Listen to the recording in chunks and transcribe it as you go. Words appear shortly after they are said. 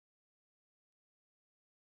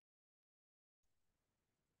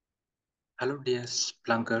Hello, dear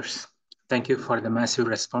Splunkers. Thank you for the massive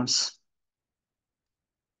response.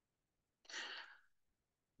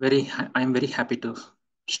 I'm very happy to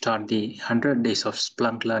start the 100 Days of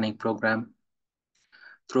Splunk Learning program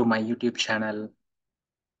through my YouTube channel,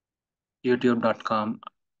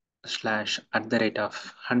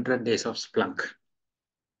 youtube.com/@100 Days of Splunk.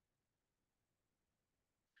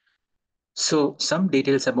 So, some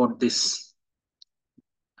details about this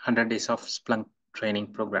 100 Days of Splunk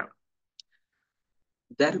training program.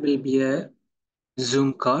 There will be a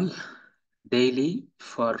Zoom call daily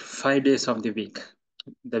for 5 days of the week.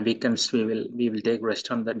 The weekends we will take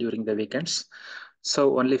rest on that during the weekends.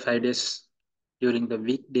 So only 5 days during the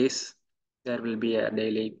weekdays there will be a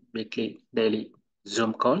daily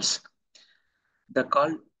Zoom calls. The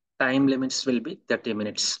call time limits will be 30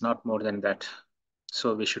 minutes, not more than that.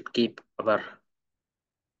 So we should keep our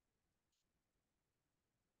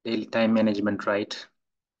daily time management right.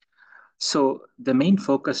 So the main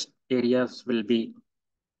focus areas will be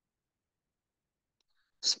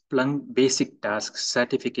Splunk basic tasks,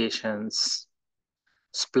 certifications,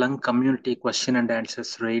 Splunk community question and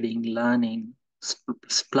answers, reading, learning,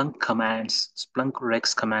 Splunk commands, Splunk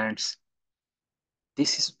Rex commands.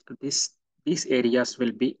 This is this These areas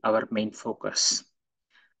will be our main focus.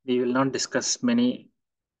 We will not discuss many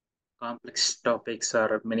complex topics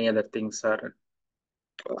or many other things or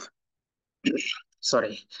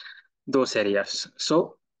sorry, those areas.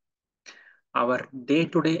 So our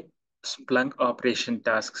day-to-day Splunk operation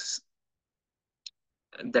tasks,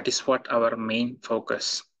 that is what our main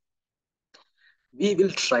focus. We will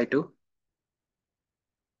try to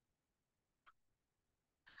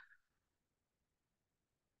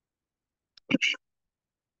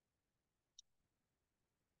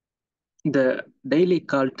the daily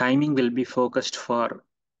call timing will be focused for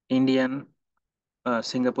Indian,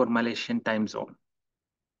 Singapore, Malaysian time zone,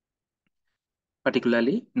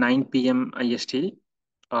 particularly 9 p.m. IST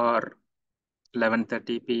or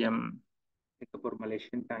 11:30 p.m. Singapore,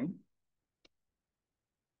 Malaysian time.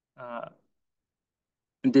 Uh,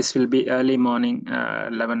 this will be early morning,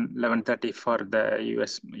 11:30 for the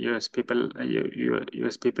US people,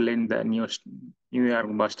 US people in the New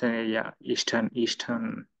York, Boston area, Eastern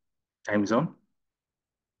time zone.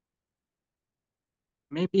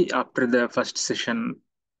 Maybe after the first session,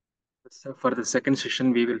 so for the second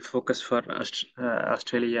session, we will focus for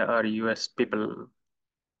Australia or US people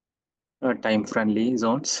time-friendly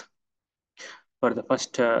zones. For the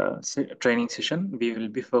first training session, we will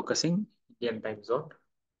be focusing Indian time zone.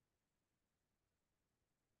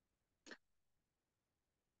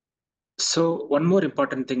 So one more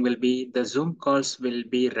important thing will be the Zoom calls will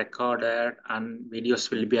be recorded and videos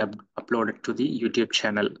will be uploaded to the YouTube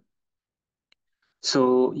channel.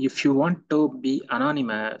 So if you want to be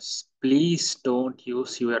anonymous, please don't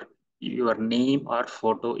use your name or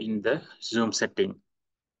photo in the Zoom setting.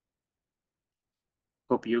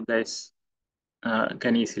 Hope you guys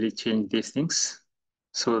can easily change these things.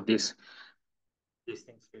 So these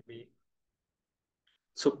things will be.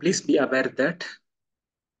 So please be aware that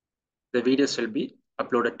the videos will be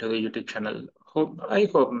uploaded to the YouTube channel. I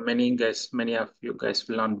hope many of you guys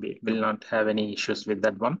will not have any issues with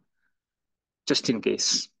that one, just in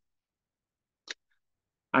case.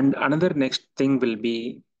 And another next thing will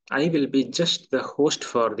be I will be just the host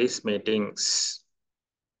for these meetings.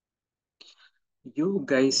 You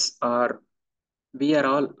guys are We are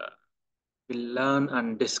all will learn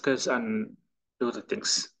and discuss and do the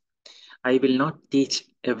things. I will not teach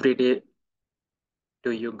every day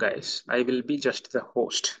to you guys. I will be just the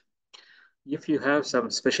host. If you have some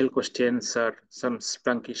special questions or some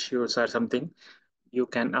Splunk issues or something, you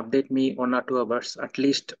can update me 1 or 2 hours, at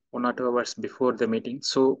least 1 or 2 hours before the meeting.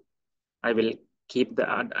 So I will keep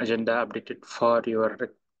the agenda updated for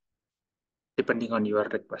depending on your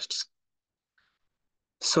requests.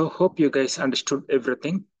 So hope you guys understood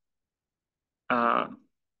everything. Uh,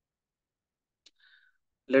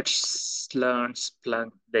 let's learn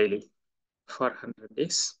Splunk daily for 100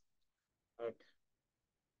 days.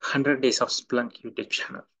 100 days of Splunk YouTube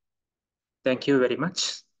channel. Thank you very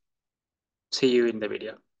much. See you in the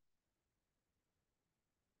video.